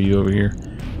throw you over here.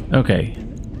 Okay.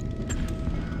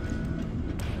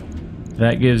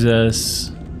 That gives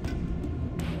us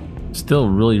still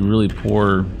really, really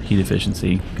poor heat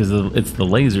efficiency because it's the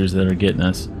lasers that are getting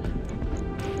us.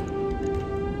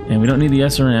 And we don't need the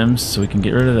SRMs, so we can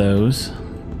get rid of those.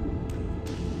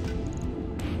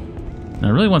 And I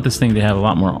really want this thing to have a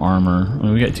lot more armor. I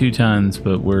mean, we got 2 tons,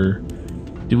 but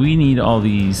do we need all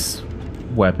these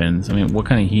weapons? I mean, what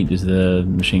kind of heat does the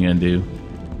machine gun do?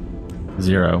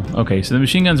 0. Okay, so the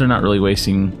machine guns are not really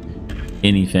wasting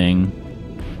anything.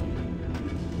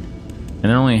 And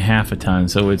they're only half a ton,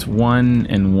 so it's 1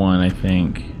 and 1, I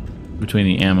think, between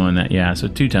the ammo and that. Yeah, so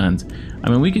 2 tons. I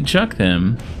mean, we could chuck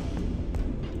them.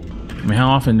 I mean,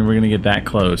 how often are we going to get that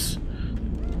close?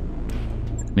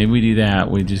 Maybe we do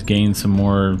that. We just gain some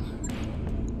more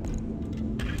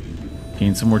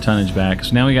tonnage back.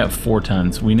 So now we got 4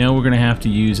 tons. We know we're going to have to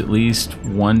use at least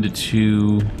 1 to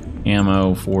 2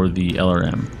 ammo for the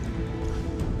LRM.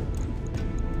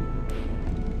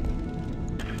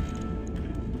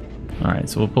 Alright,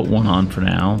 so we'll put 1 on for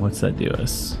now. What's that do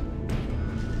us?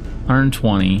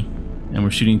 120, and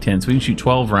we're shooting 10, so we can shoot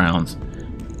 12 rounds.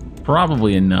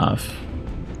 Probably enough.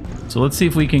 So let's see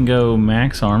if we can go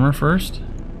max armor first.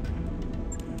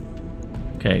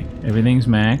 Okay, everything's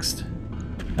maxed.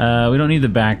 We don't need the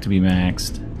back to be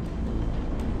maxed.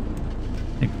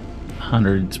 I think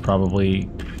 100's probably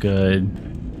good.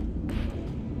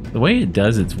 The way it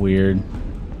does it's weird.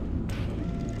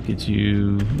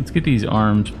 Let's get these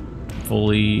arms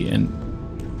fully, and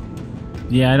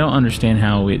yeah, I don't understand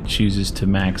how it chooses to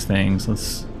max things.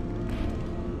 Let's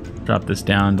drop this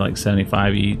down to like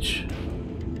 75 each.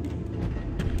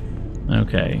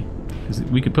 Okay, because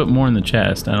we could put more in the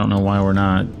chest. I don't know why we're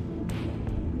not.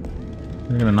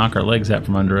 They're gonna knock our legs out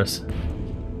from under us.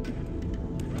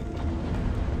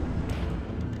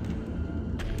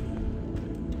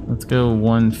 Let's go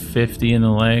 150 in the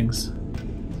legs.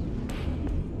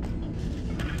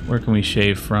 Where can we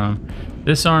shave from?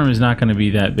 This arm is not going to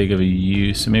be that big of a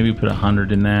use, so maybe put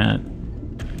 100 in that.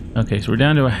 Okay, so we're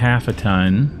down to a half a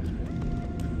ton.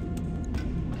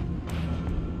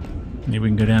 Maybe we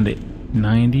can go down to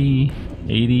 90,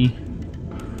 80.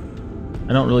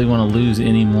 I don't really want to lose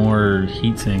any more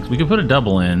heat sinks. We could put a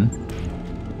double in.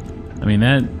 I mean,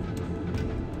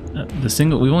 the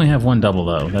single, we only have 1 double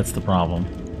though. That's the problem.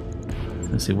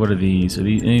 Let's see, what are these? Are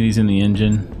any of these in the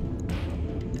engine?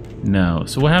 No.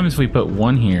 So what happens if we put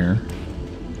 1 here?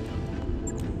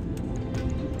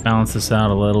 Balance this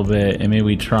out a little bit, and maybe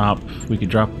we could drop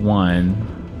 1.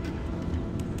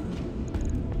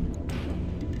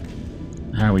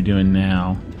 How are we doing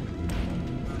now?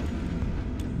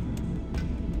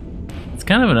 It's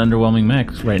kind of an underwhelming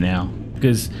mech right now.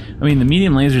 Because, I mean, the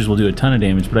medium lasers will do a ton of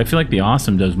damage, but I feel like the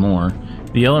awesome does more.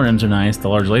 The LRMs are nice, the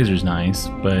large laser's nice,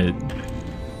 but...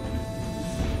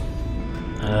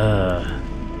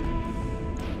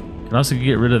 Could also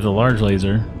get rid of the large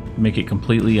laser, make it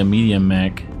completely a medium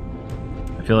mech.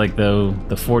 I feel like, though,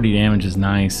 the 40 damage is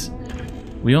nice.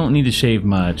 We don't need to shave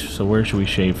much, so where should we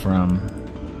shave from?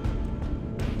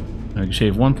 I can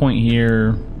shave 1 point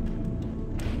here.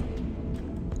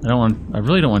 I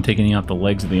really don't want to take any off the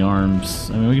legs of the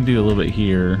arms. I mean, we can do a little bit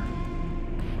here.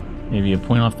 Maybe a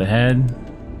point off the head.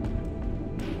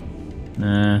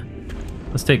 Nah.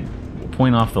 Let's take a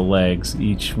point off the legs,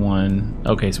 each one.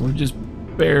 Okay, so we're just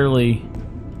barely...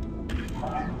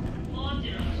 I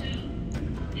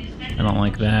don't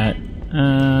like that.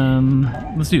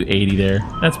 Let's do 80 there.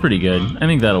 That's pretty good. I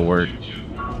think that'll work.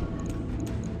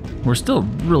 We're still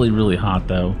really, really hot,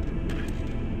 though.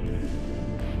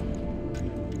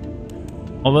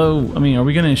 Although, I mean, are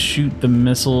we going to shoot the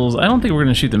missiles? I don't think we're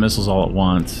going to shoot the missiles all at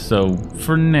once. So,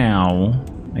 for now,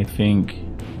 I think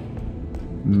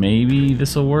maybe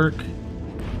this will work.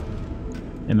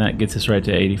 And that gets us right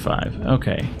to 85.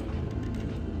 Okay.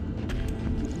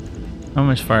 How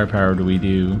much firepower do we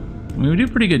do? I mean, we do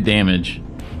pretty good damage.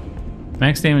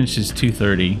 Max damage is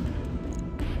 230.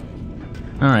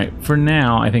 Alright, for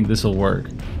now, I think this will work.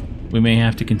 We may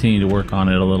have to continue to work on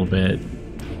it a little bit.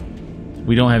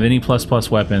 We don't have any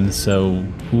plus weapons, so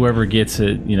whoever gets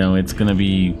it, you know, it's going to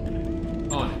be...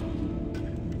 On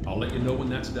it. I'll let you know when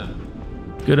that's done.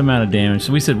 Good amount of damage.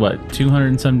 So we said, what, 200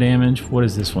 and some damage? What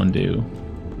does this one do?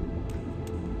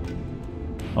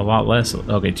 A lot less.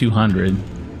 Okay, 200.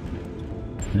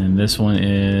 And this one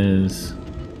is...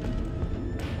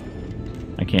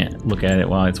 I can't look at it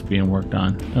while it's being worked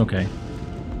on. Okay.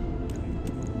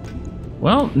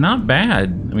 Well, not bad.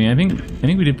 I mean, I think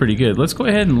we did pretty good. Let's go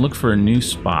ahead and look for a new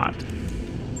spot.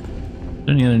 Are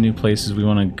there any other new places we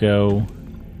want to go?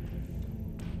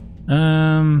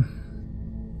 I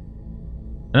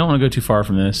don't want to go too far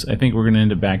from this. I think we're going to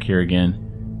end up back here again.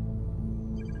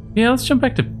 Yeah, let's jump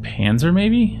back to Panzer,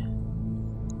 maybe?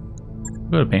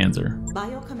 Go to Panzer.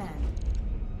 Bio command.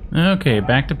 Okay,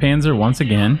 back to Panzer once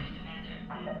again.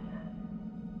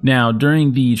 Now,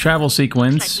 during the travel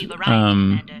sequence,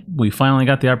 we finally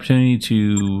got the opportunity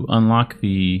to unlock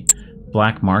the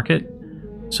black market.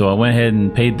 So I went ahead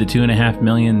and paid the 2.5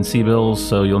 million C-bills.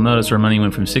 So you'll notice our money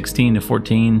went from 16 to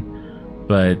 14.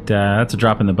 But that's a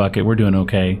drop in the bucket. We're doing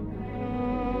okay.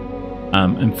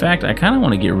 In fact, I kind of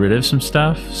want to get rid of some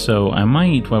stuff. So I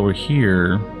might, while we're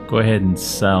here, go ahead and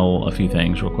sell a few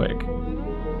things real quick.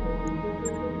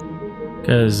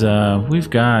 Because we've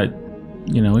got...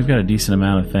 You know, we've got a decent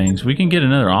amount of things. We can get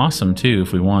another awesome, too,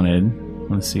 if we wanted.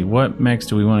 Let's see, what mechs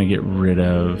do we want to get rid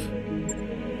of?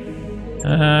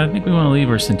 I think we want to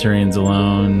leave our Centurions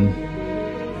alone.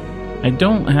 I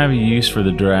don't have a use for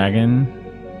the Dragon.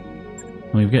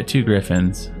 We've got 2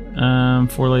 Griffins. 4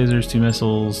 lasers, 2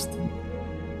 missiles.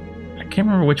 I can't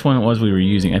remember which one it was we were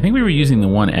using. I think we were using the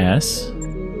 1S.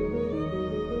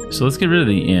 So let's get rid of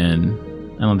the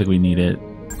N. I don't think we need it.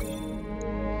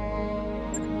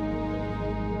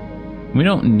 We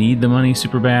don't need the money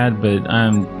super bad, but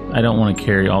I don't want to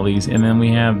carry all these. And then we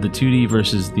have the 2D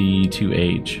versus the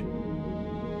 2H.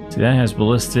 See, that has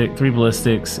 3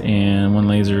 ballistics and 1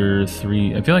 laser,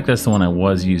 3. I feel like that's the one I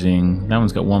was using. That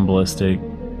one's got 1 ballistic.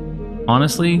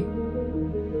 Honestly,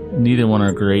 neither one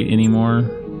are great anymore.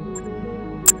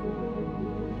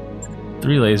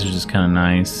 3 lasers is kind of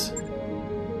nice.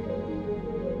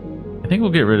 I think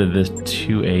we'll get rid of this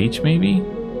 2H maybe.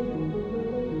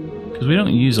 Because we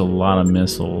don't use a lot of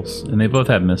missiles, and they both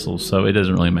have missiles, so it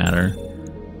doesn't really matter.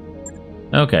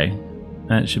 Okay,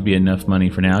 that should be enough money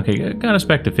for now. Okay, got us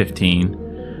back to 15,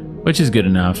 which is good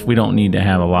enough. We don't need to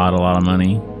have a lot of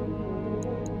money.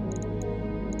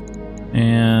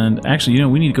 And actually, you know,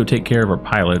 we need to go take care of our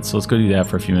pilots, so let's go do that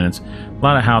for a few minutes. A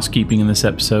lot of housekeeping in this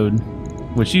episode,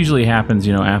 which usually happens,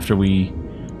 you know, after we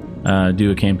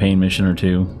do a campaign mission or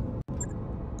 2.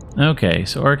 Okay,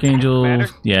 so Archangel,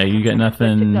 yeah, you got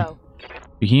nothing.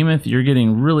 Behemoth, you're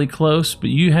getting really close,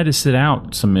 but you had to sit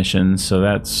out some missions, so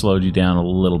that slowed you down a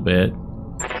little bit.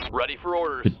 Ready for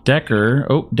orders. But Decker,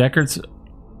 oh, Decker's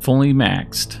fully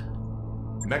maxed.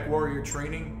 MechWarrior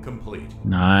training complete.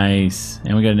 Nice.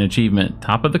 And we got an achievement,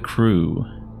 top of the crew.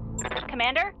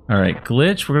 Commander? Alright,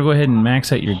 Glitch, we're gonna go ahead and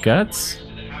max out your guts.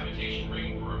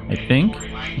 I think.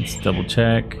 Let's double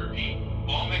check.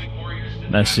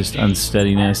 That's just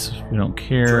unsteadiness. We don't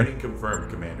care. Training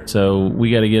confirmed, Commander. So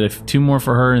we got to get 2 more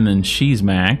for her, and then she's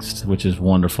maxed, which is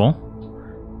wonderful.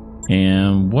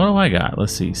 And what do I got?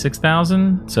 Let's see,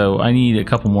 6,000. So I need a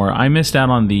couple more. I missed out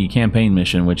on the campaign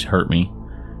mission, which hurt me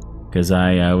because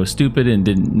I was stupid and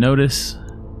didn't notice.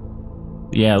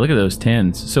 Yeah, look at those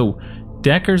 10s. So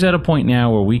Decker's at a point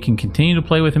now where we can continue to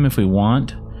play with him if we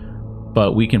want,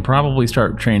 but we can probably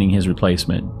start training his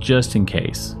replacement just in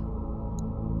case.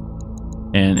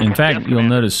 And in fact, you'll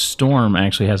notice Storm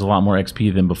actually has a lot more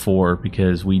XP than before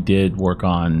because we did work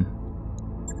on,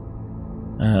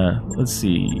 let's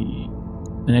see,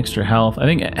 an extra health. I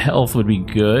think health would be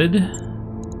good.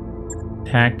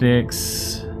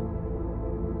 Tactics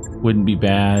wouldn't be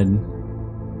bad.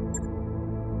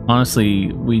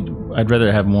 Honestly, I'd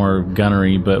rather have more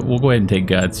gunnery, but we'll go ahead and take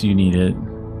guts. You need it.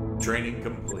 Training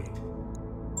complete.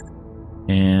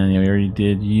 And yeah, we already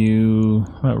did you.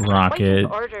 How about Rocket?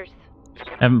 Orders.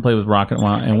 Haven't played with Rocket in a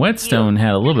while. And Whetstone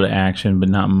had a little bit of action, but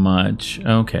not much.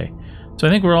 Okay. So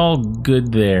I think we're all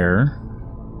good there.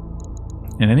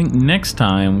 And I think next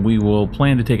time we will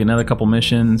plan to take another couple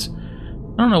missions.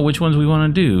 I don't know which ones we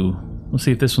want to do. We'll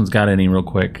see if this one's got any real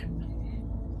quick.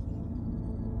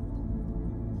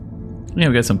 Yeah,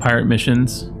 we got some pirate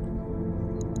missions.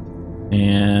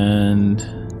 And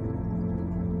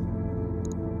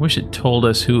wish it told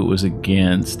us who it was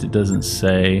against. It doesn't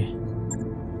say.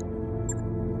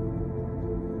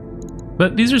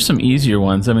 But these are some easier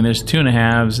ones. I mean, there's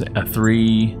 2.5s, a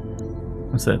 3.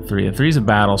 What's that 3? A 3 is a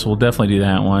battle, so we'll definitely do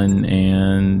that one.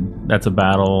 And that's a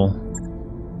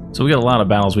battle. So we got a lot of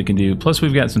battles we can do. Plus,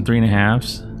 we've got some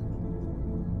 3.5s.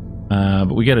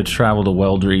 But we got to travel to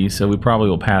Weldry, so we probably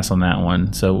will pass on that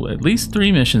one. So at least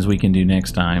 3 missions we can do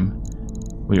next time.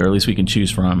 Or at least we can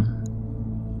choose from.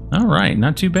 Alright,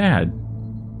 not too bad.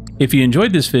 If you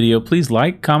enjoyed this video, please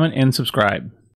like, comment, and subscribe.